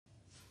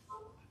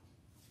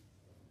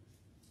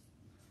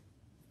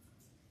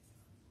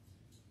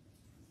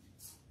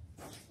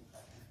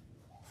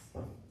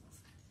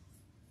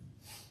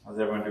How's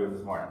everyone doing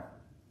this morning?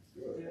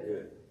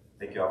 Good.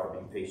 Thank you all for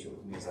being patient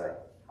with me as I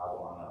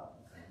hobble on up.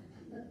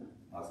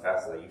 Not as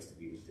fast as I used to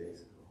be these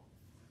days.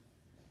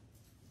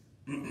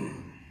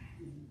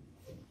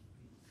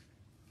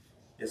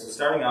 Yeah, so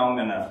starting out, I'm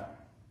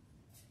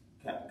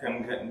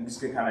just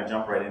gonna kind of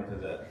jump right into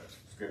the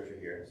scripture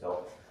here.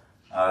 So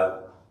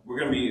we're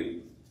going to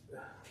be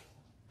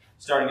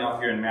starting out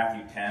here in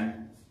Matthew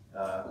 10,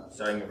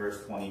 starting at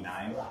verse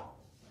 29.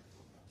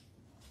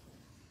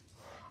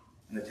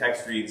 And the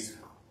text reads,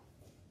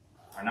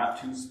 "Are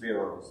not 2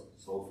 sparrows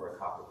sold for a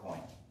copper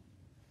coin?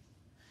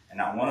 And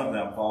not one of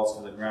them falls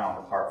to the ground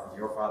apart from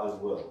your Father's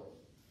will.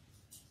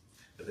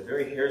 But the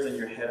very hairs on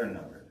your head are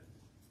numbered.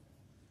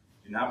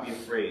 Do not be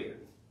afraid.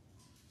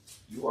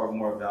 You are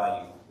more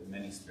valuable than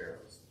many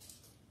sparrows."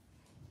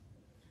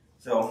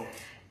 So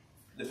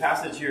the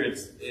passage here,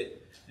 just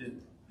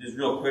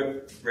real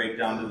quick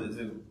breakdown, does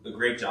a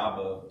great job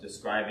of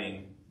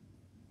describing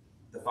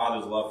the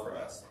Father's love for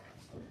us.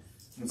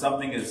 When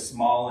something as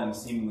small and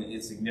seemingly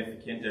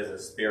insignificant as a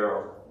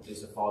sparrow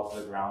is to fall to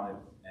the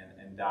ground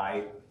and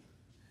die,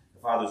 the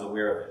Father's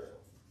aware of it,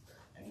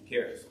 and He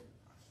cares.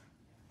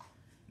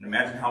 And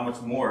imagine how much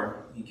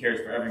more He cares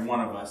for every one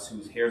of us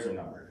whose hairs are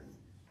numbered.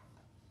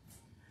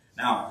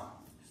 Now,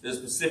 there's a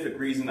specific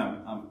reason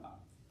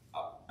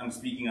I'm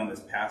speaking on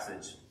this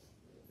passage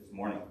this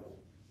morning.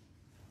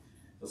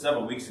 So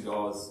several weeks ago,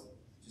 I was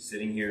just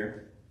sitting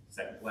here,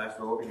 second to last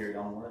row over here,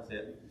 y'all know where I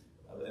sit,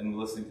 and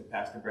listening to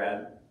Pastor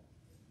Brad,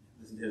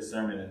 listening to his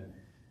sermon, and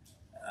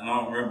I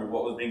don't remember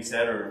what was being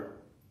said or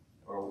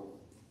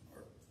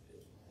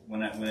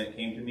when it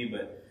came to me,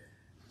 but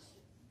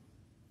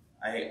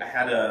I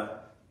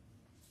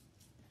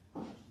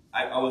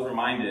was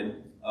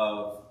reminded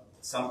of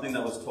something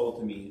that was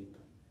told to me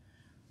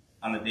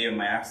on the day of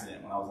my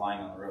accident when I was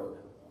lying on the road.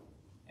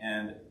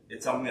 And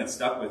it's something that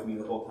stuck with me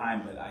the whole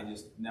time, but I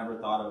just never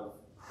thought of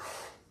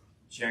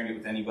sharing it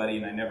with anybody,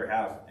 and I never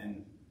have.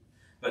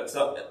 But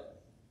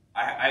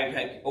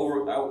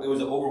it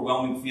was an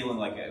overwhelming feeling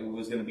like it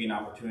was going to be an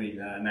opportunity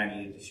and I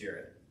needed to share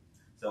it.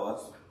 So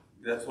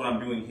that's what I'm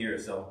doing here.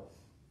 So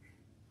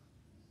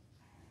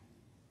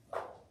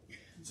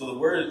the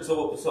word.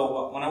 So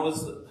when I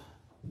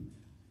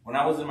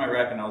was in my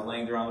wreck and I was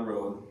laying there on the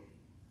road,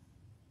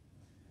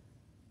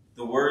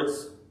 the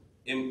words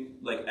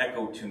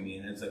echoed to me,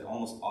 and it's like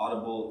almost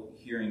audible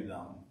hearing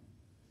them.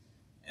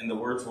 And the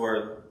words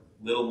were,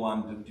 "Little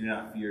one, do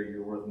not fear,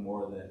 you're worth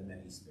more than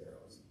many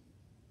sparrows."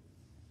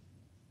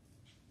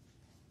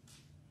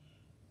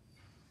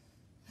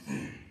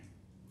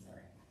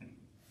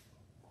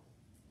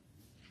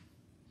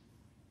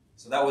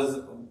 So that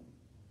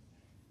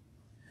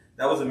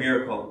was a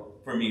miracle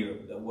for me,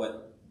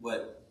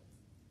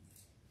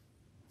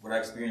 what I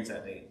experienced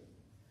that day.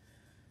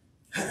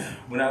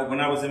 When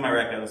I was in my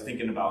wreck, I was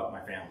thinking about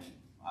my family.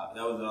 I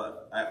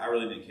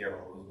really didn't care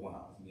about what was going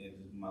on with me. It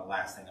was my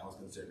last thing I was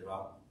concerned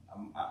about.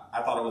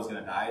 I thought I was going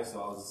to die,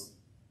 so I was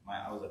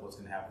like, what's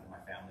going to happen to my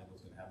family?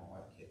 What's going to happen to my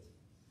wife and kids?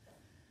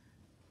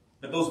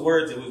 But those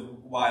words, it was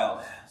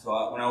wild.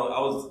 So when I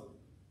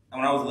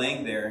was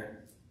laying there,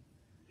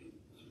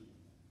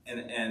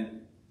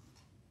 and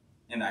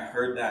I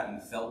heard that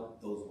and felt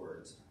those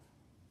words,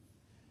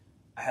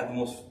 I had the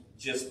most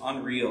just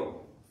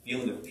unreal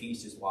feeling of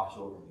peace just wash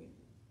over me.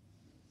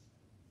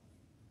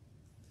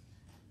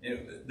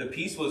 The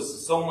peace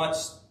was so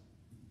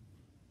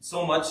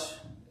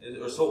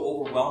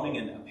overwhelming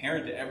and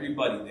apparent to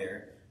everybody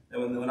there that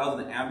when I was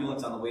in the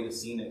ambulance on the way to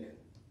Scenic,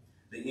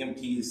 the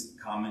EMTs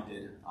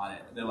commented on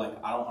it. They're like,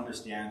 "I don't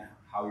understand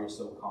how you're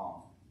so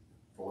calm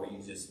for what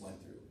you just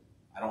went through.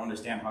 I don't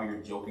understand how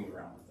you're joking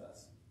around with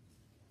us."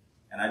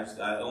 And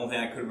the only thing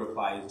I could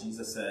reply is,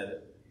 Jesus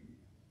said,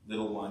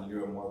 "Little one,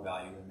 you're of more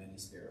value than many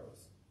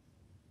sparrows."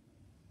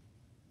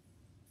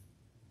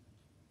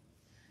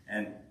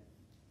 And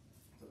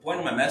the point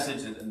of my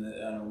message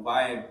and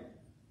why I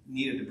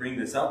needed to bring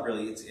this up,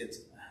 really,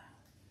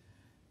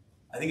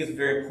 I think it's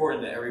very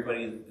important that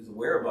everybody is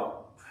aware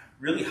about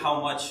really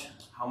how much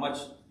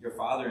your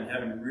Father in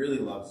heaven really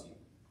loves you.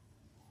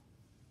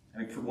 I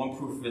mean, one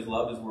proof of His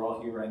love is we're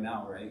all here right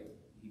now, right?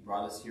 He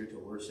brought us here to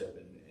worship,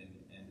 and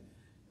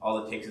all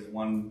it takes is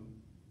one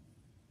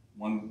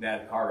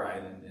bad car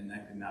ride, and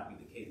that could not be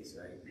the case,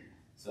 right?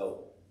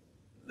 So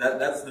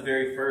that's the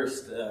very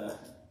first,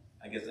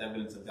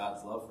 evidence of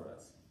God's love for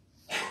us.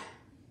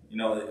 You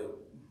know,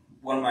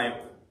 one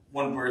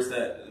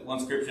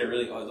scripture that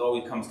really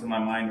always comes to my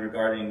mind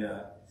regarding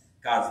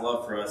God's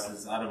love for us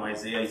is out of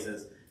Isaiah. He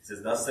says,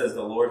 "Thus says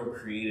the Lord who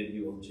created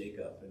you, O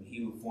Jacob, and He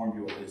who formed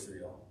you, O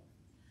Israel.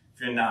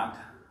 Fear not,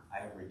 I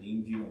have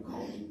redeemed you and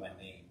called you by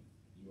name.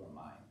 You are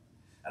mine."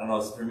 I don't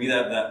know. For me,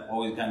 that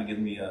always kind of gives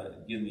me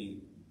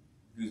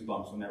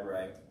goosebumps whenever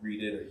I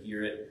read it or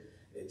hear it.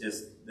 It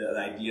just the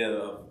idea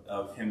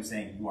of Him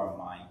saying, "You are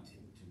mine" to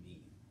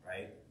me,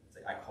 right? It's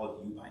like, I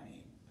called you by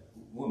name. Like,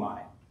 who am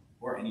I?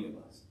 Who are any of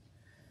us?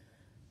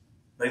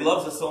 But He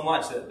loves us so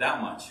much,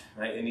 that much,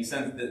 right? And He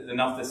sent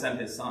enough to send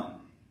His Son.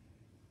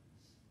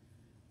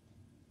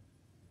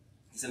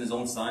 He sent His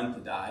own Son to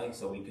die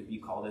so we could be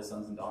called His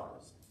sons and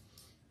daughters.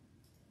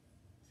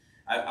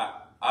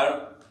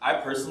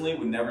 I personally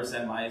would never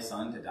send my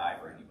son to die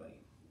for anybody.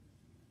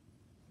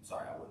 I'm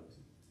sorry, I wouldn't.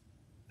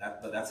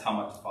 But that's how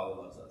much the Father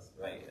loves us,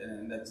 right?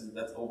 And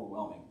that's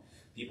overwhelming.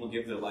 People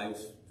give their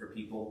lives for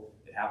people.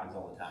 It happens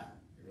all the time.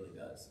 It really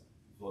does.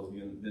 Those of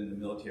you who've been in the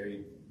military,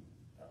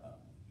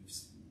 you've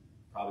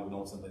probably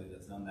known somebody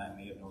that's done that.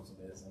 May have known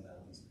somebody that's done that.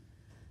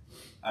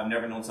 I've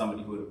never known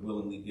somebody who would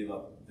willingly give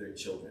up their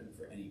children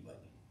for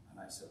anybody, and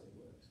I certainly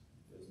wouldn't.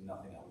 There's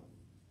nothing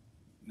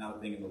not a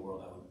thing in the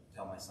world I would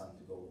tell my son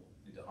to go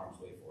into harm's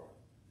way for.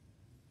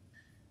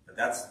 But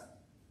that's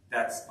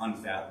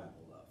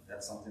unfathomable love.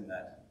 That's something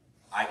that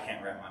I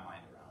can't wrap my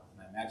mind around,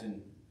 and I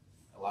imagine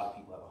a lot of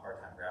people have a hard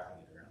time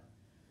wrapping it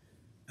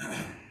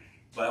around.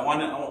 But I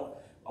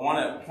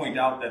want to point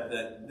out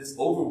that this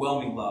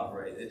overwhelming love,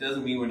 right? It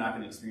doesn't mean we're not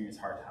going to experience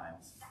hard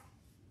times.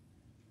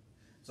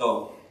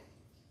 So,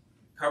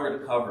 cover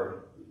to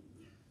cover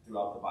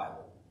throughout the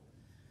Bible,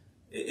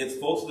 it's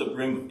full to the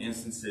brim of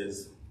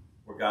instances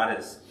where God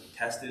has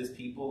tested his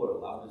people or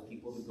allowed his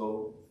people to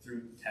go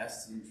through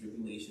tests and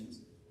tribulations.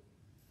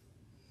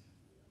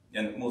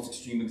 And the most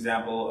extreme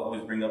example I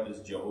always bring up is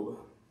Job.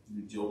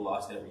 Job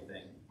lost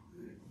everything.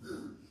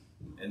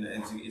 And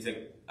it's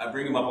like, I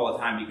bring him up all the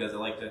time because I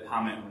like to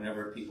comment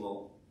whenever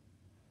people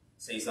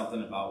say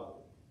something about,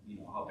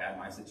 how bad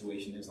my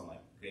situation is. I'm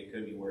like, okay, it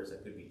could be worse.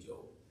 It could be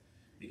Job.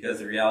 Because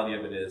the reality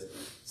of it is,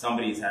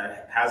 somebody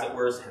has it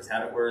worse, has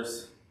had it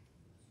worse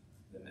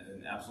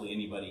than absolutely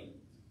anybody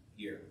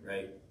here,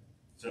 right?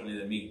 Certainly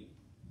than me.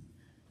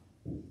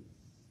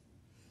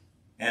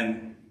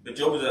 But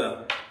Job is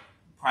a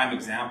prime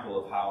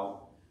example of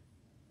how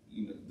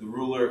the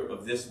ruler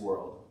of this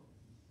world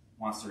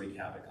wants to wreak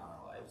havoc on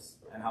our lives,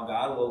 and how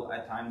God will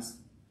at times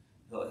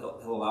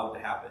he'll allow it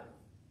to happen.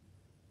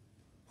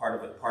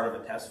 Part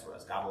of a test for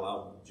us. God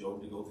allowed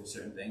Job to go through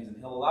certain things, and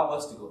he'll allow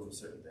us to go through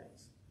certain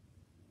things.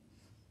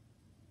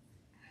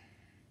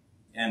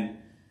 And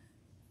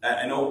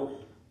I know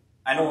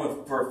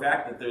for a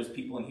fact that there's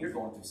people in here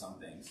going through some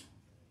things.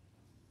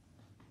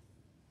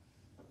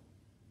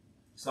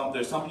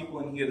 There's some people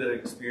in here that are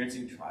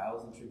experiencing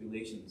trials and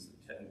tribulations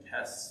and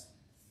tests.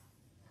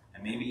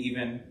 And maybe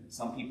even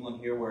some people in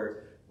here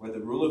where the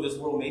ruler of this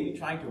world may be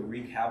trying to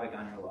wreak havoc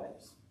on your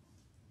lives.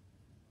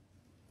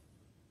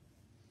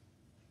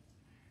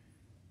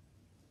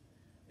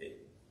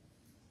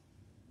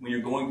 When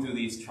you're going through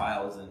these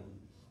trials and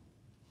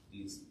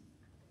these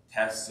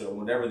tests or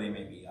whatever they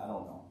may be, I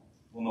don't know.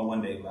 We'll know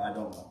one day, but I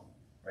don't know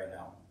right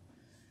now.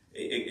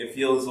 It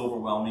feels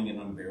overwhelming and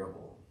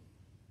unbearable.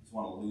 You just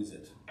want to lose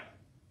it.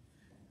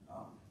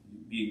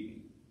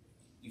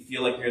 You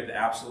feel like you're at the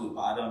absolute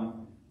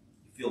bottom.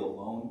 You feel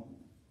alone.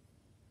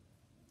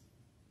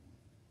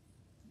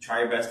 You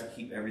try your best to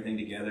keep everything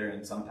together,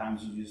 and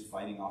sometimes you're just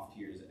fighting off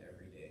tears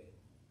every day.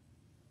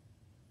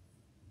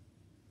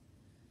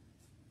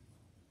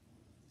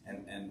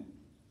 And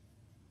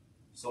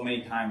so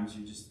many times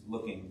you're just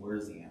looking,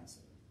 where's the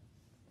answer?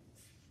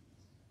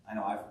 I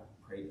know I've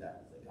prayed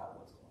that. Like, God,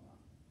 what's going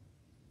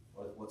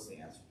on? What's the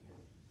answer here?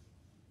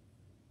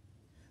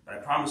 But I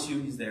promise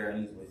you, he's there and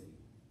he's with you.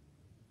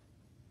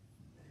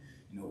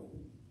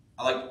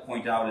 I like to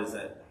point out is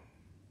that,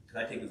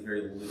 because I take this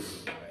very literally,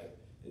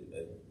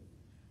 right?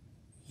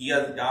 He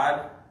has a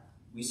God,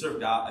 we serve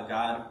God, a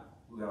God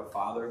who had a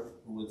Father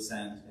who would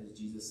send, as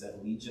Jesus said,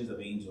 legions of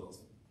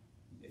angels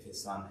if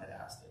his Son had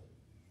asked it.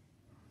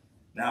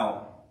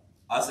 Now,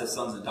 us as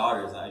sons and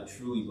daughters, I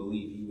truly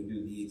believe he would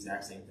do the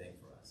exact same thing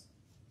for us.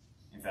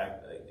 In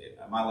fact,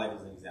 my life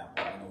is an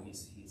example. I know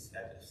he's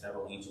had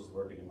several angels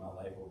working in my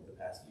life over the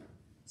past year.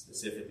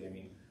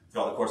 Specifically,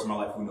 throughout the course of my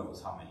life, who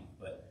knows how many.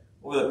 But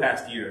over the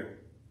past year,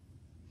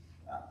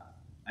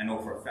 I know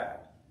for a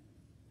fact,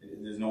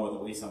 there's no other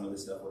way some of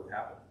this stuff would have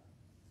happened.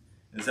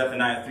 In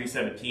Zephaniah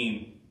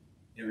 3:17,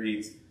 it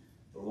reads,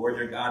 "The Lord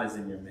your God is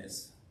in your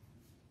midst.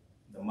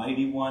 The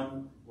mighty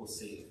one will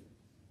save.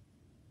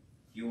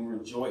 He will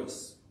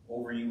rejoice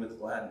over you with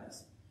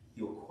gladness.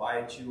 He will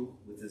quiet you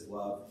with his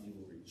love. He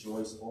will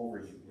rejoice over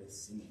you with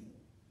singing."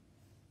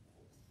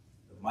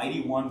 The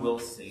mighty one will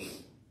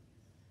save.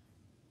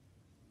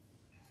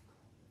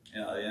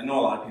 I know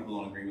a lot of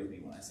people don't agree with me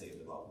when I say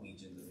about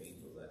legions of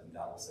angels that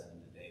God will send in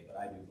a day, but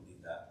I do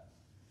believe that.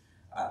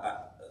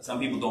 Some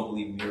people don't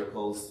believe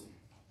miracles.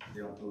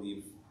 They don't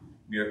believe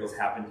miracles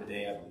happen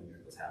today. I believe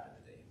miracles happen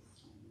today.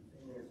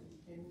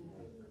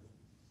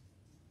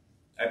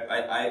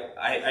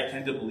 I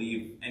tend to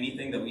believe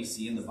anything that we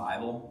see in the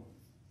Bible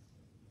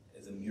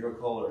is a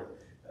miracle or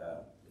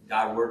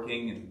God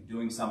working and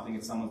doing something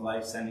in someone's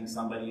life, sending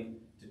somebody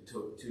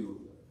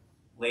to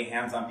lay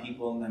hands on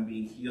people and them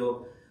being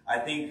healed. I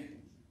think,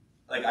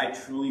 I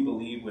truly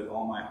believe with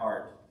all my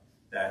heart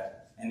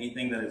that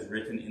anything that is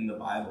written in the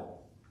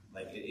Bible,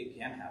 it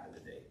can happen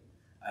today.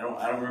 I don't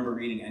remember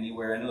reading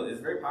anywhere. I know it's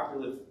a very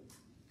popular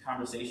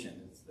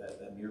conversation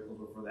that miracles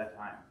were for that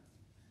time.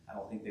 I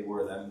don't think they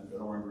were. I don't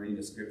remember reading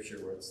the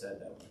scripture where it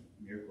said that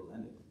miracles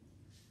ended.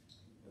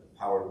 The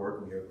power to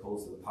work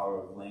miracles, the power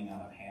of laying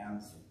on of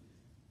hands.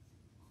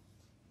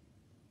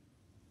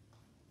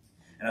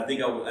 And I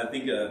think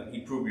he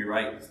proved me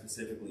right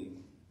specifically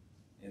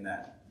in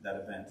that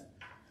event.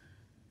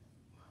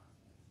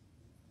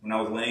 When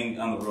I was laying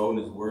on the road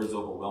and his words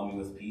overwhelmed me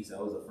with peace, that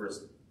was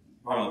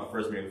probably not the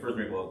first miracle. The first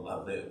miracle I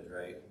lived,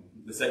 right?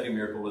 The second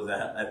miracle was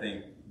that I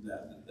think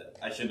that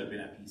I shouldn't have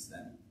been at peace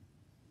then.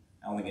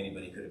 I don't think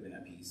anybody could have been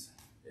at peace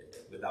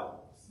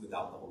without the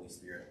Holy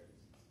Spirit.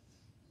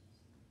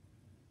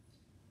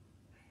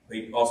 But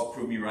he also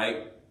proved me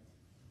right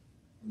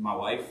with my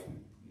wife.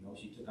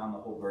 She took on the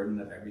whole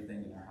burden of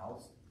everything in our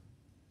house.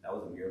 That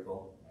was a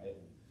miracle, right?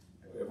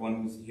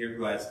 Everyone who's here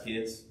who has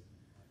kids,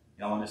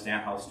 y'all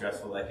understand how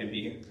stressful that can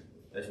be.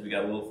 Especially we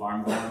got a little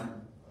farm going,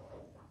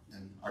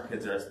 and our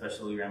kids are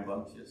especially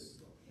rambunctious.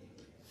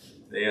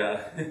 They,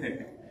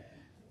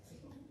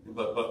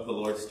 but the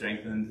Lord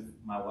strengthened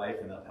my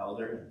wife and upheld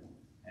her,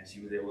 and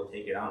she was able to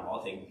take it on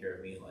while taking care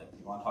of me. Like,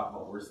 you want to talk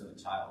about worse than a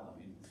child? I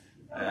mean,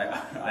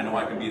 I know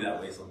I can be that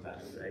way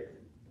sometimes, right?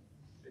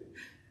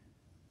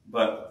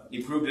 But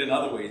he proved it in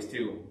other ways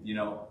too.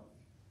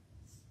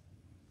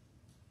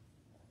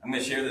 I'm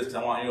going to share this because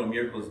I want you to know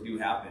miracles do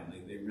happen.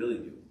 Like, they really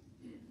do.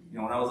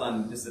 When I was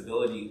on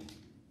disability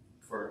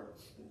for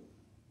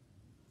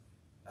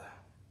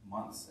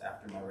months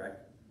after my wreck,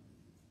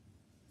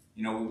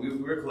 we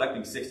were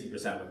collecting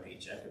 60% of a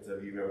paycheck. If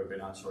you've ever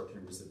been on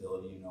short-term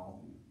disability,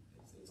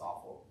 it's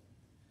awful.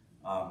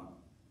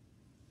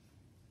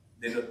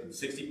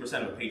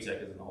 60% of a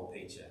paycheck isn't the whole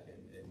paycheck, and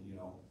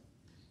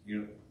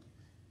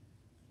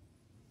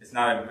it's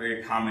not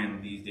very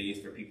common these days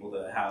for people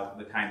to have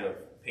the kind of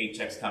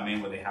paychecks come in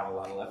where they have a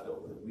lot of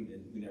leftover. We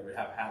never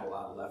have had a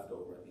lot of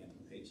leftover at the end of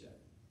the paycheck.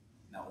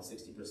 Now with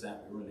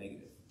 60%, we were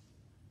negative.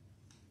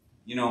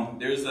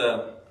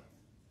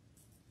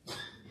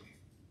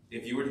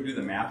 If you were to do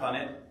the math on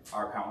it,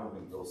 our account would have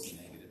been grossly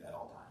negative at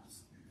all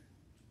times.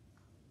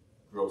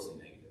 Grossly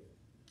negative.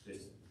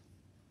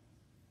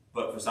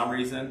 But for some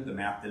reason, the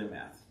math didn't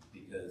math,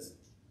 because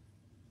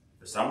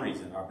for some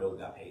reason, our bills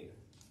got paid.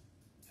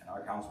 And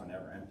our accounts were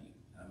never empty.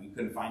 And we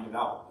couldn't find it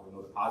out. There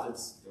were no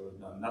deposits. There was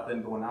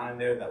nothing going on in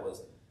there that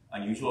was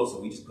unusual, so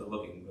we just quit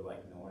looking. We're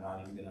like, no, we're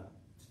not even going to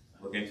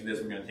look into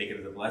this. We're going to take it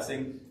as a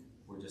blessing.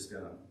 We're just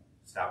going to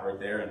stop right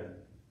there and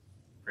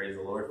praise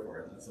the Lord for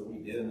it. And that's what we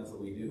did, and that's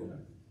what we do.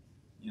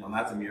 And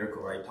that's a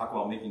miracle, right? Talk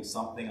about making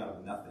something out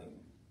of nothing.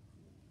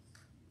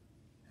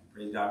 And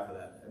praise God for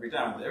that. Every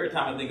time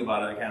I think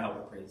about it, I can't help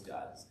but praise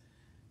God.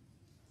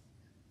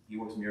 He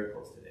works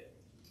miracles today.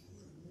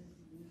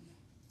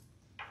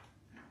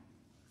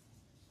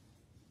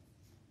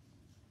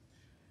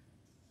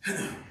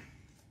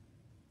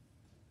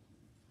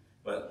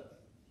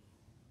 But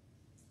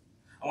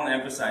I want to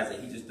emphasize that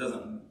he just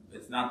doesn't,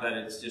 it's not that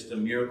it's just a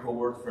miracle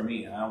work for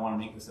me, and I don't want to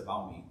make this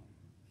about me.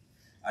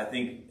 I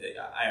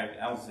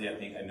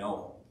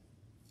know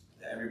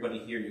that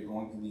everybody here, you're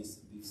going through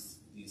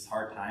these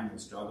hard times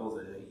and struggles,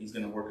 that he's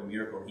going to work a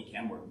miracle. He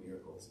can work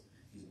miracles.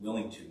 He's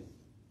willing to.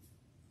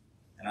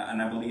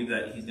 And I believe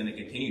that he's going to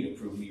continue to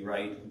prove me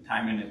right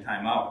time in and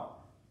time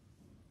out.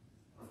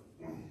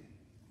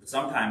 But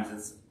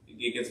sometimes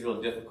it gets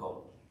real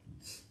difficult,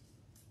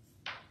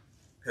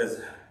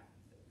 because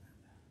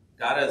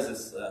God has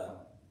this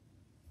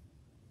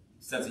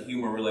sense of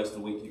humor where he likes to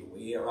wait till you're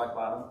way at rock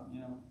bottom,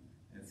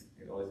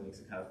 It always makes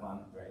it kind of fun,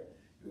 right?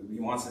 He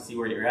wants to see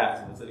where you're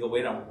at, so he'll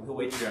wait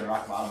till you're on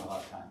rock bottom a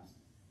lot of times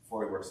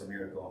before he works a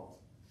miracle.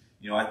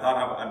 I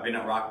thought I've been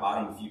at rock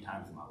bottom a few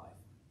times in my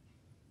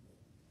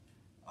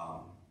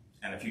life,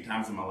 and a few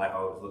times in my life I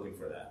was looking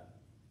for that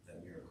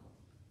miracle.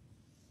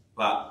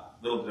 But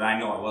little did I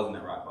know I wasn't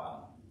at rock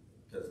bottom,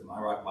 because my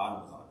rock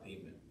bottom was on a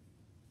pavement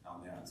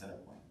down there on Center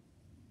Point.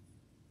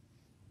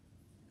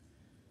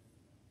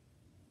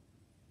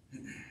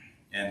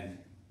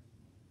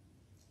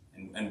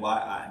 And why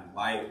I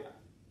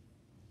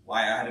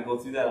had to go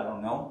through that, I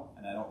don't know,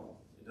 and it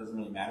doesn't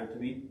really matter to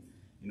me.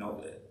 I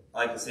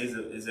like to say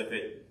is if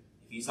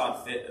he saw it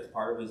fit as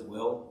part of his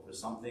will for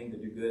something to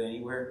do good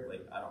anywhere,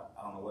 like I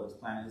don't know what his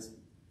plan is,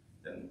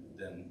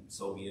 then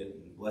so be it,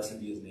 and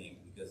blessed be his name,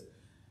 because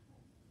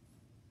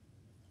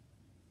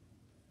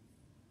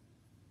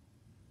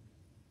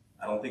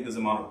I don't think there's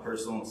an amount of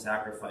personal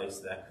sacrifice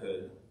that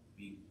could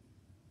be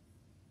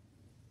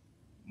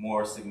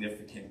more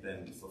significant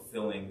than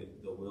fulfilling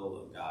the will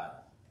of God.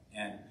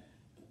 And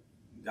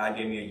God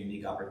gave me a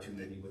unique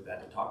opportunity with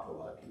that to talk to a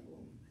lot of people.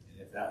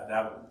 And if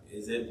that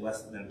is it,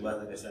 blessed, then blessed,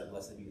 like I said,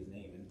 blessed be his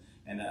name.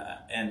 And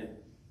I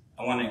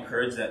want to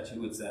encourage that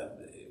too. It's that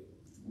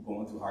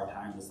going through hard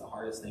times, it's the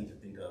hardest thing to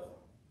think of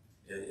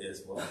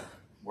is, well,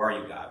 where are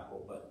you, God?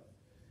 Well, but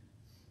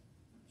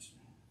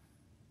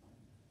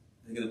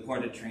I think it's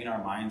important to train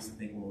our minds to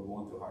think when we're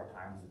going through hard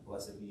times,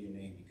 blessed be your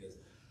name, because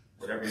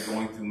whatever you're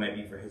going through might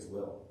be for his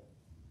will.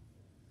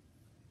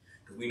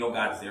 Because we know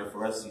God's there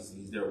for us.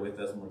 He's there with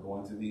us when we're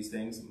going through these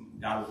things.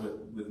 God was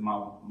with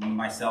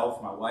myself,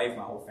 my wife,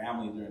 my whole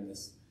family during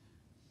this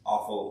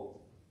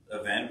awful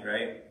event,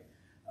 right?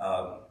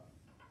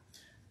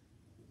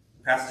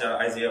 Passage out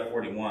of Isaiah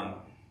 41,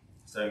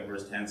 starting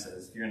verse 10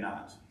 says, "Fear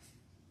not,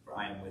 for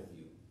I am with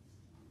you.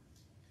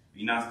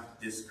 Be not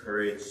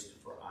discouraged,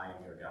 for I I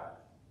am your God,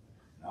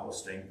 and I will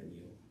strengthen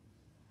you.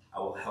 I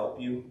will help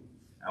you,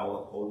 and I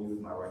will uphold you with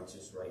my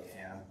righteous right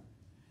hand.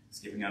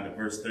 Skipping on to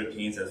verse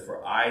 13 says,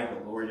 For I, the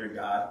Lord your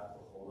God,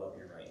 will hold up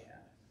your right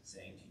hand,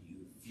 saying to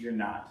you, Fear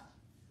not,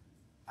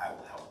 I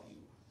will help you.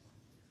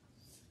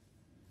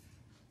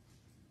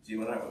 See,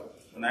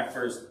 when I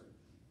first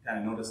kind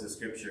of noticed this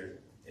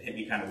scripture, it hit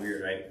me kind of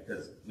weird, right?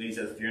 Because when he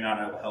says, Fear not,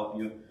 I will help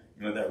you, you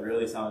know what that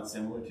really sounded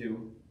similar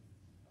to?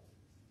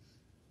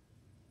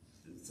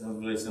 It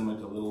sounds really similar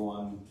to little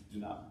one, do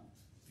not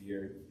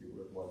fear, you're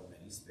worth more than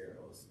many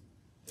sparrows.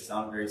 It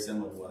sounded very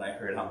similar to what I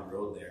heard on the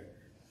road there.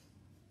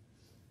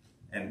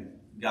 And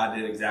God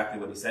did exactly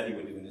what he said he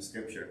would do in this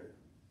scripture.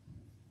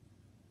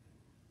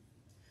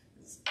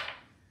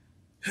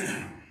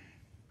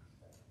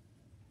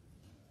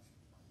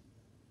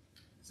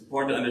 It's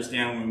important to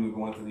understand when we're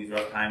going through these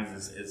rough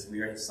times is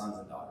we are his sons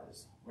and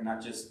daughters. We're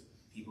not just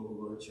people who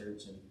go to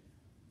church and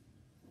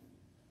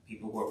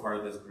people who are part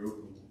of this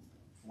group who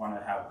want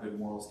to have good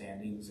moral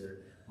standings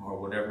or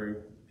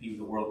whatever the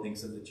world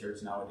thinks of the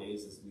church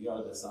nowadays. Is we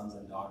are the sons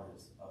and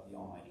daughters of the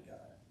Almighty God.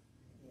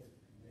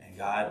 And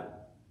God,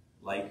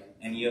 like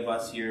any of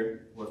us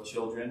here who have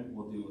children,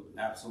 will do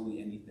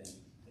absolutely anything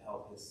to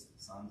help his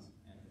sons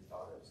and his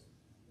daughters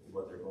with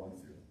what they're going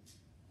through.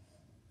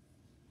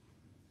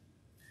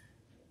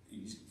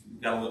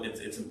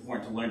 It's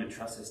important to learn to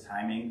trust his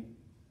timing,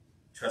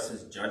 trust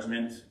his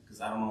judgment, because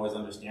I don't always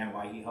understand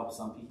why he helps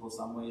some people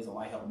some ways and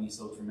why he helped me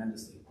so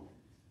tremendously.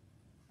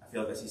 I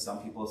feel like I see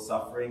some people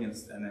suffering, and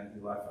then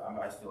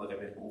I feel like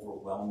I've been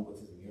overwhelmed with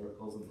his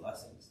miracles and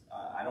blessings.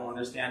 I don't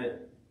understand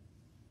it,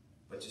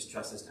 but just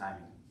trust his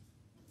timing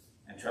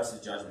and trust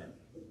his judgment.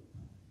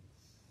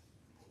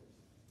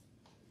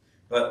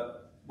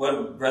 But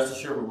rest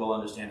assured, we will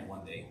understand it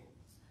one day.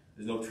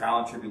 There's no trial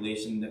and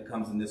tribulation that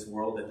comes in this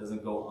world that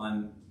doesn't go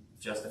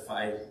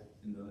unjustified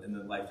in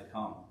the life to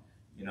come.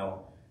 You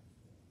know,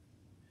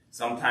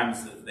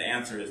 sometimes the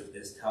answer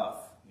is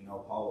tough. You know,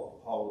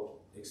 Paul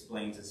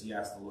explains as he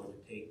asked the Lord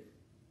to take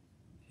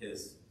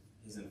his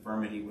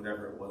infirmity,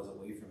 whatever it was,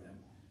 away from him.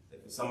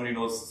 Like if somebody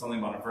knows something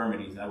about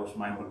infirmities, I wish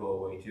mine would go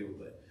away too.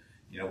 But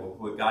you know,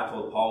 what God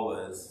told Paul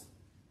was,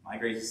 "My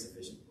grace is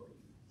sufficient for you.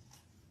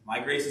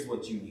 My grace is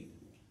what you need.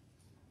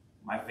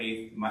 My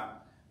faith, my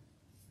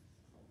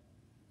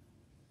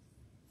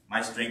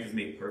strength is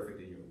made perfect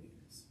in your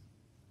weakness."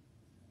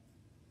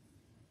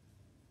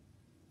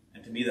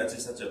 And to me, that's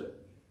just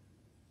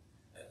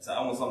it's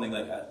almost something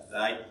like that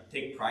I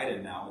take pride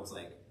in now. It's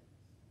like,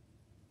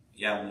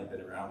 yeah, I'm a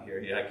bit around here.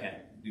 Yeah, I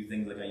can't do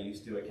things like I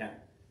used to. I can't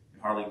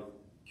hardly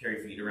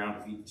carry feed around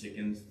to feed the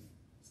chickens.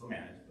 Still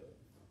manage, but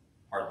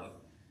hardly.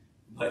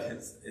 But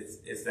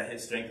it's that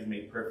his strength is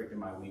made perfect in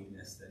my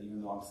weakness. That even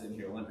though I'm sitting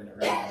here limping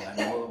around, I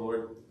know the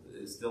Lord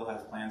still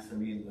has plans for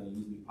me and is going to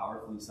use me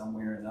powerfully some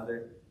way or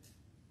another.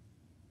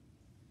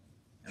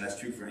 And that's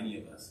true for any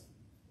of us.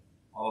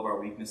 All of our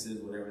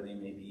weaknesses, whatever they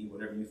may be,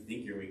 whatever you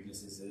think your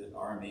weaknesses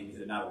are, maybe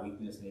they're not a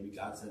weakness, maybe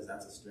God says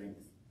that's a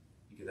strength,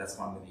 because that's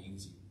how I'm going to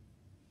use you.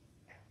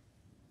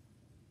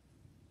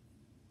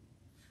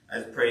 I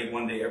just pray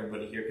one day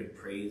everybody here can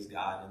praise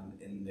God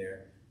in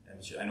there.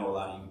 I know a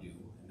lot of you do.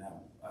 And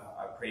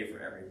I pray for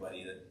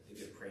everybody that they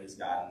could praise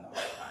God in the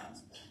hard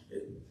times.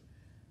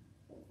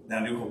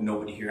 I do hope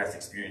nobody here has to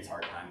experience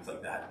hard times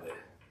like that, but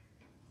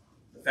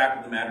the fact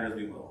of the matter is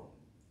we will.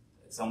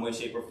 In some way,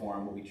 shape, or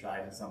form, we'll be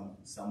tried in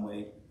some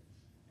way,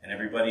 and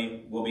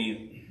everybody will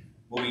be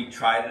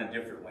tried in a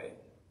different way.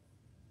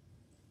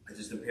 It's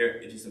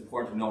just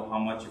important to know how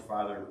much your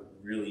Father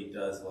really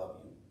does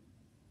love you,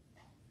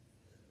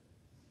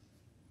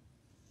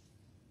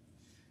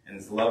 and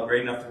it's love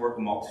great enough to work a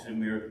multitude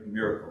of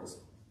miracles.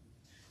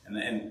 And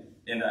I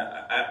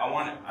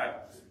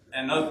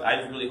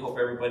just really hope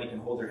everybody can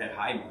hold their head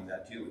high knowing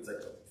that too. It's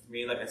like, for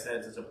me, like I said,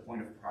 it's such a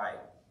point of pride.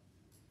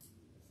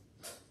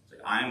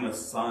 I'm a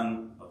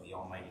son of the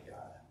Almighty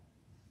God.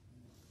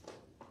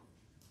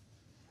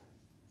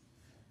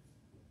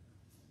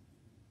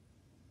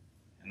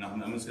 And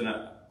I'm just going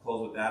to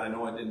close with that. I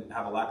know I didn't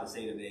have a lot to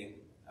say today.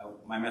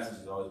 My message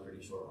is always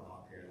pretty short when I'm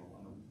up here.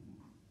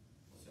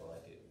 I feel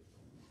like it.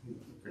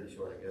 Pretty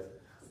short, I guess.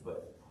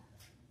 But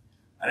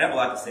I didn't have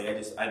a lot to say.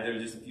 There were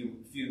just a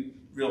few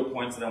real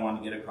points that I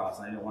wanted to get across,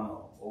 and I didn't want to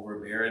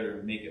overbear it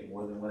or make it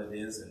more than what it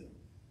is. And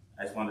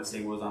I just wanted to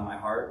say what was on my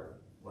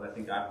heart, what I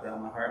think God put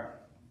on my heart.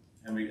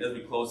 And as we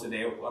close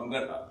today,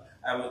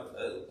 I have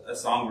a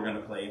song we're going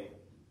to play.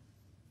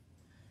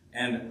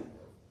 And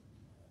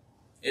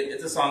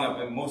it's a song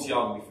that most of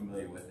y'all will be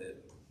familiar with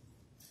it.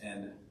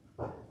 And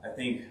I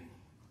think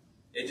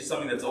it's just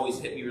something that's always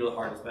hit me really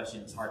hard, especially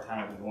in this hard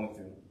time I've been going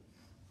through.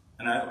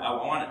 And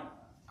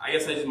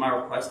my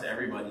request to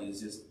everybody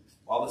is just,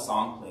 while the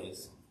song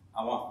plays,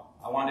 I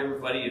want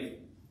everybody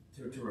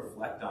to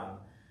reflect on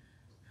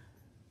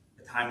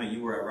the time that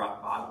you were at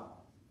rock bottom.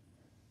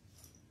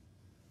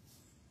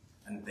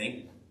 And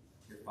thank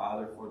your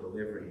Father for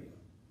delivering you.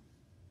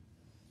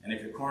 And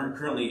if you're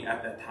currently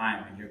at that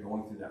time and you're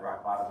going through that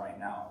rock bottom right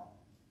now,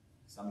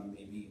 some of you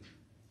may be.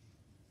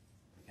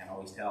 You can't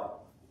always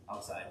tell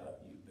outside,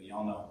 but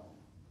y'all know.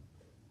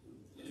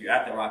 you're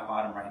at the rock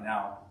bottom right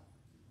now,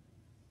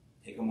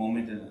 take a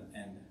moment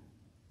and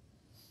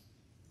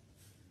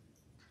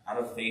out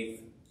of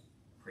faith,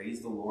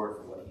 praise the Lord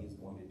for what He's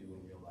going to do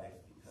in your life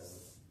because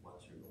of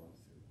what you're going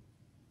through.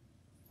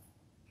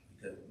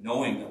 Because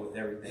knowing that with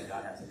everything,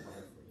 God has a plan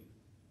for you.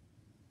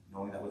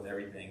 Knowing that with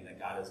everything, that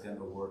God is going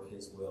to work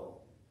His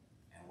will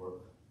and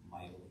work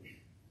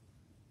mightily.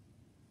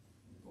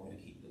 He's going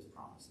to keep His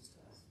promises to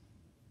us.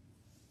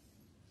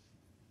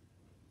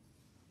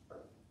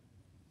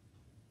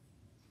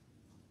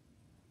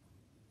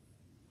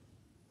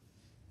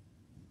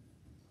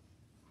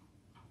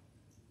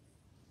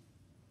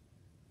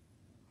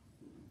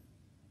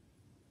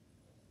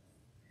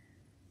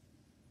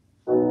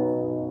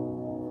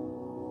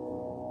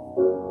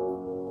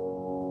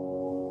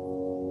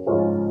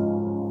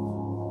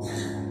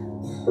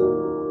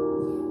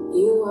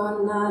 You are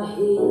not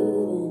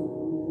hidden.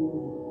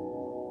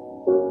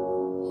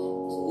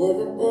 There's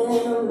never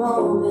been a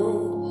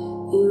moment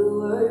you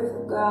were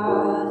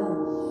forgotten.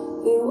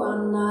 You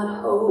are not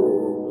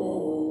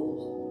hopeless.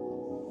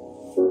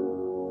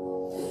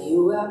 You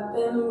have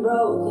been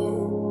broken,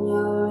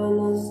 your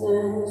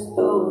innocence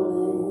stolen.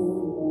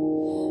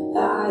 I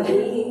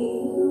hear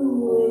you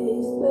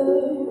whisper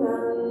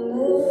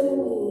underneath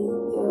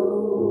your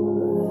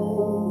breath.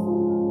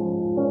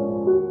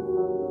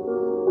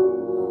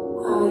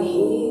 I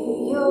hear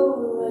your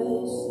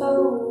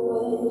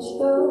SOS,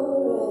 your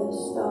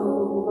SOS.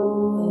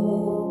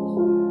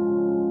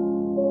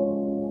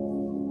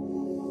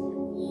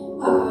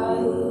 I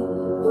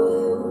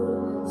will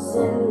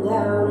send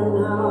down an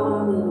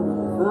army to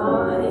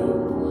find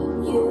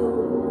you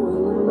in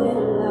the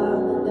middle of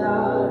the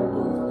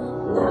darkest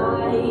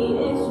night.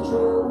 It's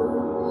true,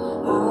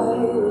 I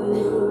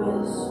will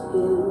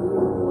rescue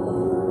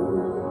you.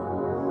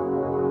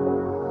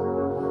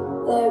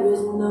 There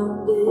is no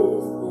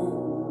distance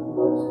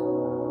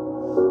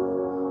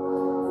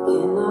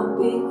cannot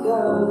be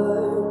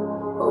covered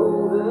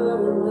over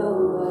and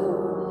over.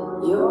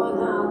 You're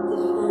not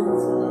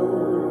defenseless.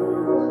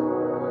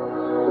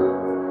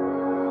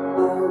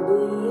 I'll be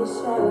your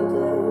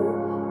shelter,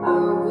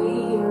 I'll be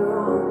your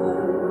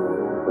armor.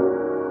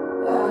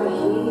 I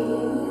hear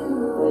you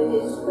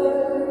whisper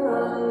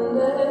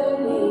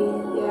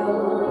underneath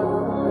your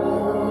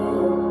breath.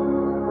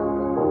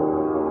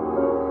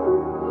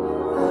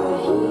 I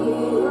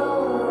hear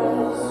your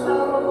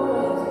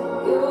SOS,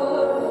 your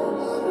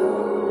SOS.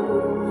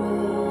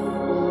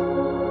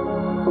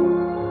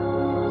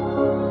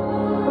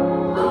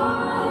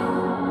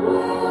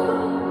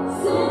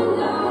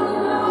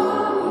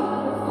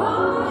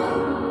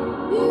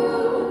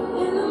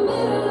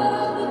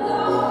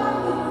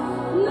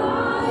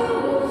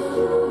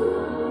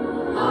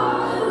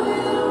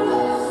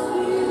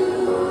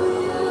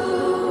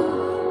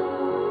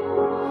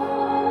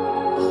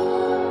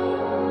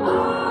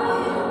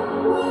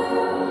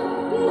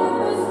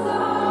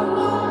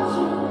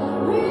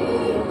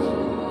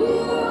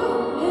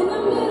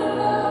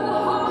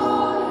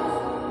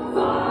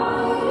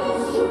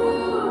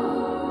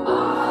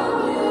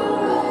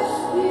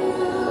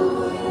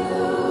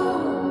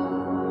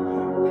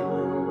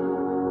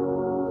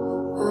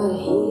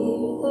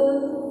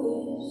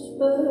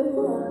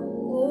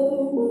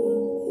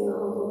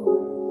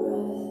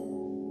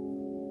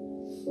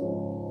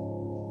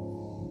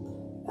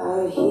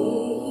 I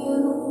hear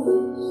you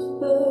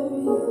whisper,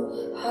 you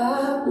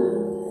have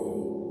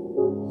nothing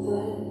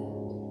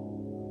left.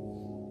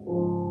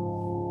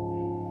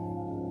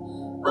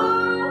 I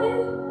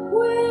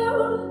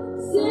will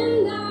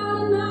send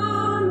out an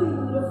army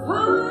to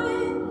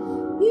find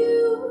you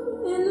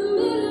in the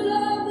middle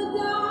of the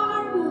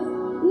darkest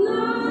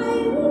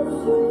night. It's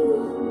true,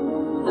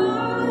 I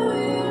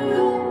will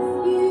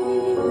rescue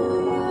you.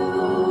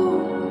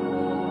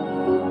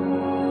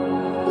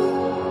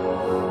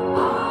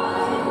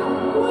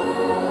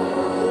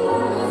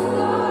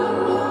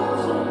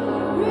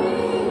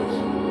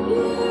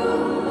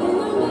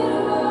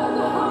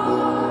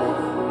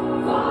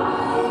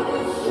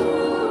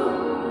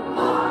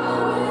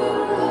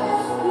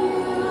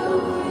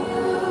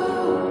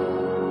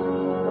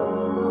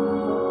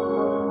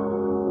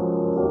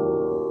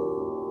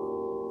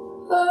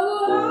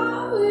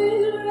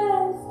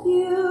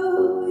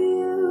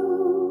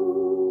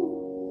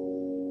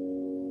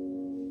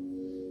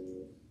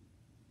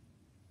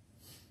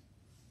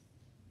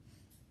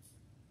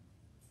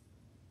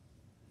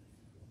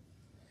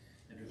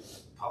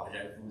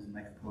 Apologize for losing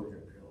my composure a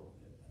little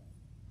bit.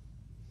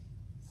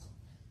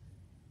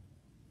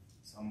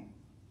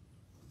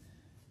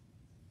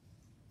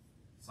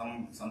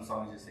 Some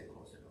songs just hit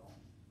closer to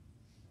home.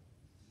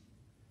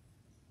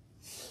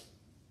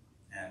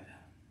 And I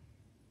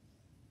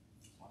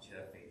want you to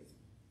have faith.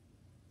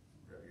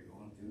 Whatever you're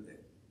going through,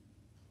 that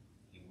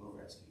He will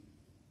rescue you.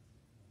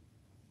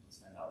 He'll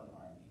send out an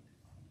army to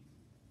find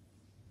you.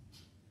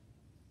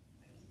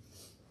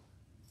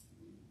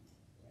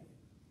 Thank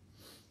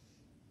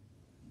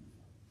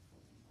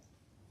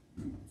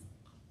you.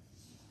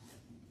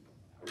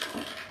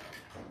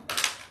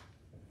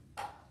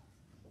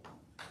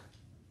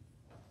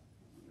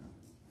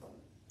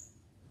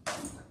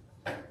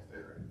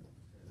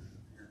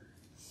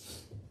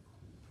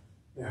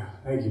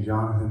 Thank you,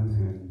 Jonathan.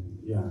 And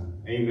yeah,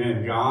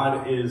 amen.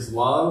 God is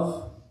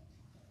love,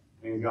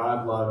 and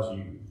God loves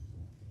you.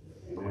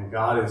 And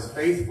God is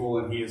faithful,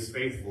 and He is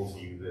faithful to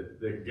you.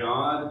 That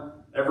God,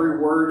 every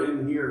word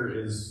in here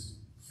is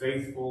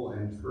faithful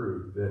and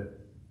true. That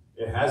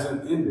it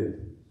hasn't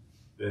ended.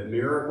 That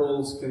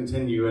miracles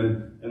continue.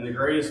 And the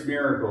greatest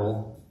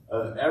miracle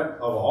of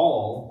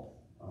all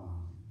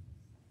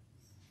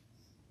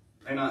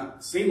may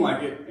not seem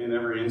like it in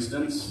every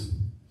instance.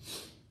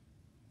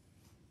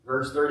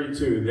 Verse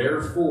 32,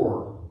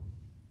 therefore,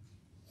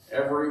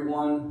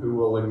 everyone who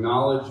will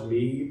acknowledge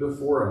me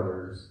before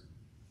others,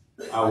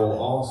 I will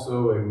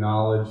also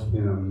acknowledge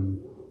him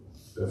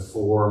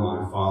before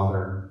my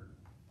Father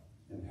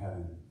in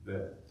heaven.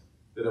 That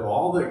of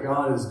all that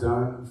God has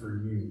done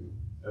for you,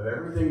 of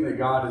everything that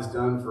God has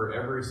done for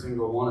every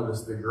single one of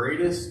us, the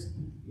greatest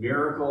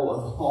miracle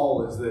of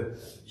all is that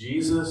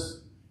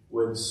Jesus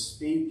would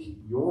speak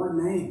your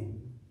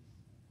name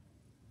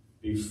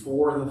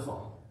before the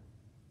Father.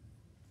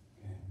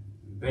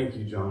 And thank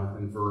you,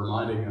 Jonathan, for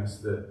reminding us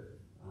that,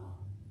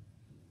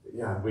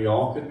 we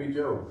all could be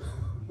Job.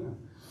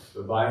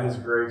 But by His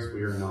grace,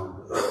 we are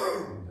not.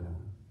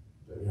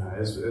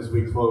 As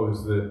we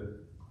close,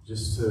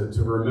 just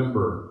to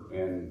remember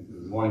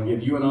and want to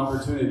give you an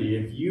opportunity,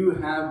 if you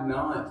have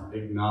not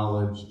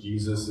acknowledged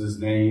Jesus'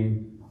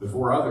 name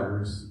before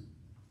others,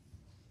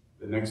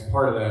 the next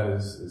part of that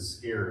is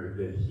scary,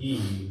 that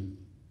He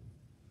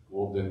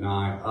will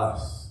deny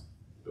us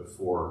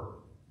before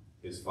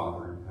His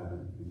Father in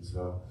heaven. And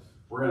so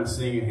we're going to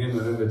sing a hymn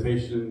of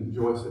invitation.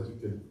 Joyce, if you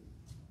could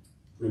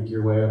make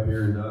your way up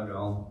here, and Doug,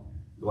 I'll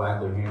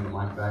gladly hand the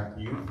mic back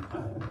to you.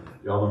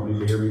 Y'all don't need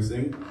to hear me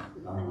sing.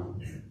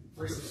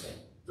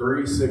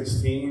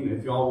 3:16.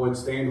 If y'all would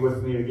stand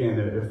with me again.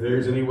 If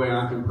there's any way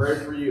I can pray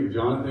for you, if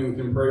Jonathan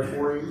can pray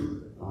for you.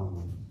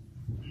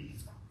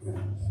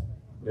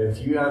 If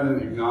you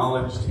haven't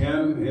acknowledged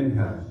Him in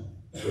heaven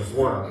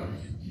before others,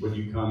 would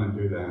you come and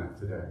do that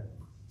today?